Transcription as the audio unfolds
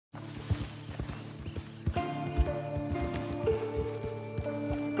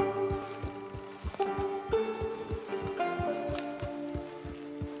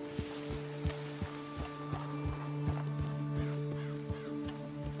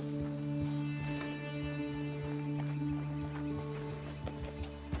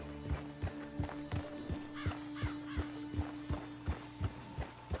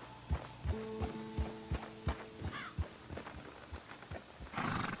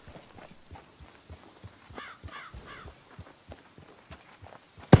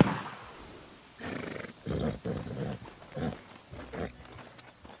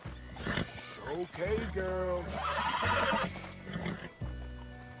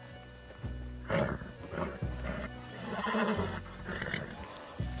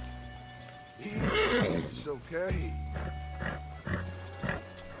okay.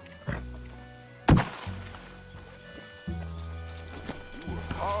 You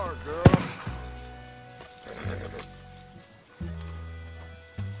were hard, girl.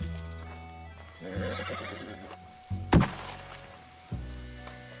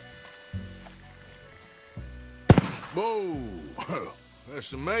 Whoa,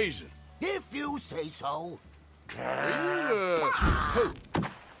 that's amazing. If you say so. Are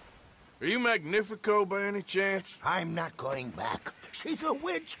you Magnifico by any chance? I'm not going back. She's a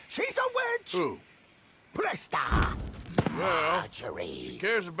witch! She's a witch! Who? Presta! Well, Marjorie. she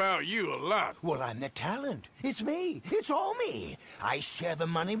cares about you a lot. Well, I'm the talent. It's me. It's all me. I share the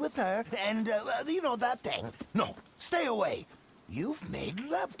money with her, and, you know that thing. No, stay away. You've made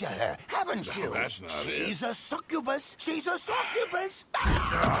love to her, haven't you? No, that's not it. She's a succubus. She's a succubus.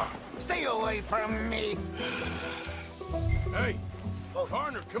 Stay away from me. Hey,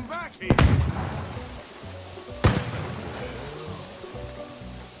 partner, come back here.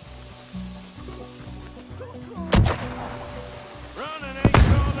 Running ain't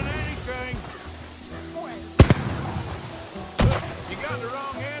solving anything. Look, you got the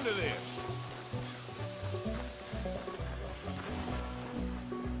wrong end of this.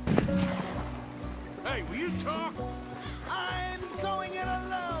 Hey, will you talk? I'm going it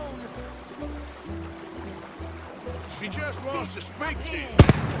alone. She just wants to speak to you.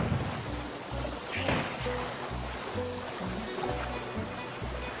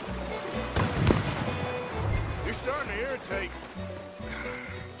 You're starting to irritate.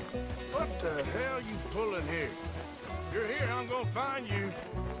 What the hell you pulling here? You're here, I'm gonna find you.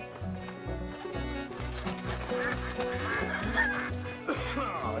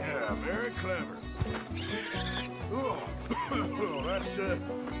 Oh, yeah, very clever. Oh, that's a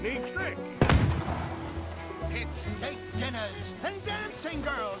neat trick. It's steak dinners and dancing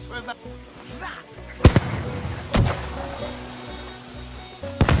girls with the...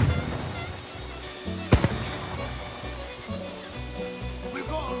 We're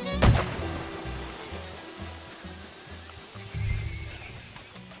gone.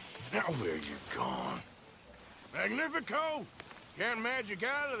 Now where you gone? Magnifico! Can't magic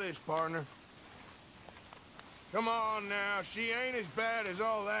out of this, partner. Come on now, she ain't as bad as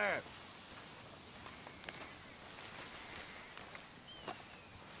all that.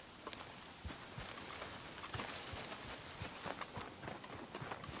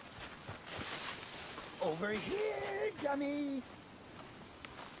 Over here, dummy.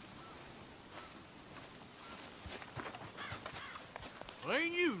 Well,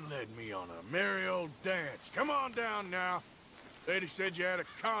 ain't you led me on a merry old dance. Come on down now. Lady said you had a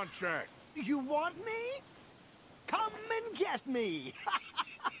contract. You want me? Come and get me.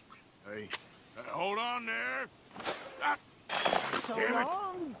 Hey, hold on there. Ah, So damn it.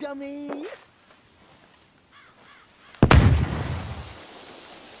 long, dummy.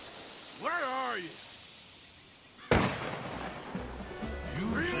 Where are you? You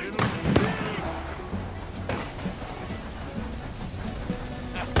little bitty.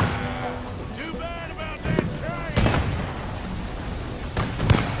 Too bad about that train.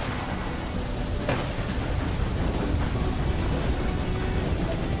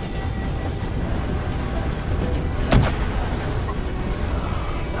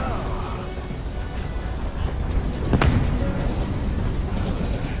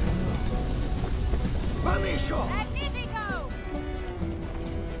 Magnifico!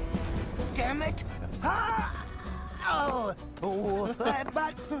 Damn it! Ah! Oh! Oh!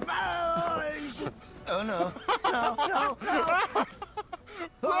 But... Oh, no. No, no, no!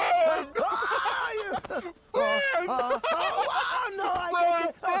 No, I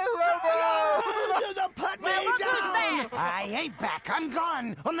can't... Put me down! I ain't back. I'm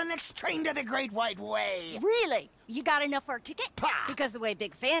gone. On the next train to the Great White Way. Really? You got enough for a ticket? Pah! Because the way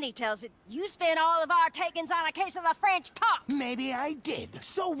Big Fanny tells it, you spent all of our takings on a case of the French pox. Maybe I did.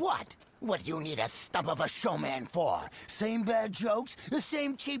 So what? What do you need a stump of a showman for? Same bad jokes? The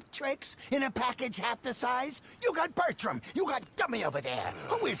same cheap tricks? In a package half the size? You got Bertram. You got Dummy over there.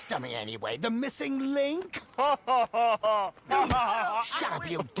 Who is Dummy anyway? The missing link? Shut up,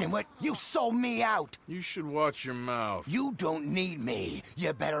 you dimwit. You sold me out. You should watch your mouth. You don't need me.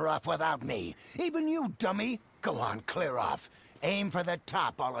 You're better off without me. Even you, dummy. Go on, clear off. Aim for the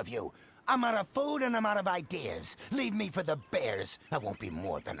top, all of you. I'm out of food and I'm out of ideas. Leave me for the bears. I won't be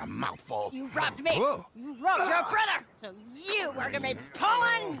more than a mouthful. You robbed me. Whoa. You robbed your brother. So you are gonna be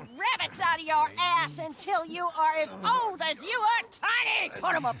pulling rabbits out of your ass until you are as old as you are tiny.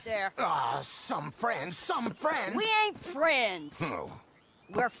 Put 'em up there. Ah, some friends, some friends. We ain't friends. Oh,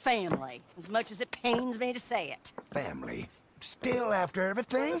 We're family, as much as it pains me to say it. family. Still after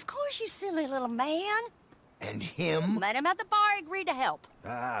everything? Of course, you silly little man. And him? Met him at the bar, agreed to help.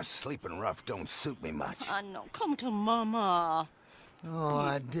 Sleeping rough don't suit me much. I know. Come to Mama. Oh,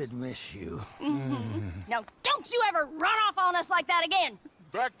 I did miss you. Now, don't you ever run off on us like that again.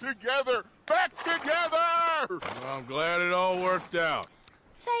 Back together! Back together! Well, I'm glad it all worked out.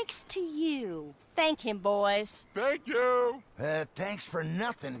 Thanks to you. Thank him, boys. Thank you! Thanks for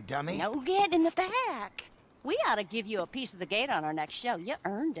nothing, dummy. No get in the back. We ought to give you a piece of the gate on our next show. You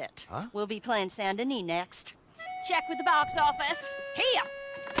earned it. Huh? We'll be playing Saint Denis next. Check with the box office. Here!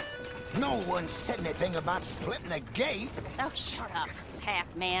 No one said anything about splitting the gate. Oh, shut up.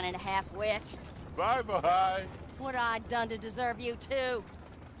 Half man and half wit. Bye-bye. What I done to deserve you, too?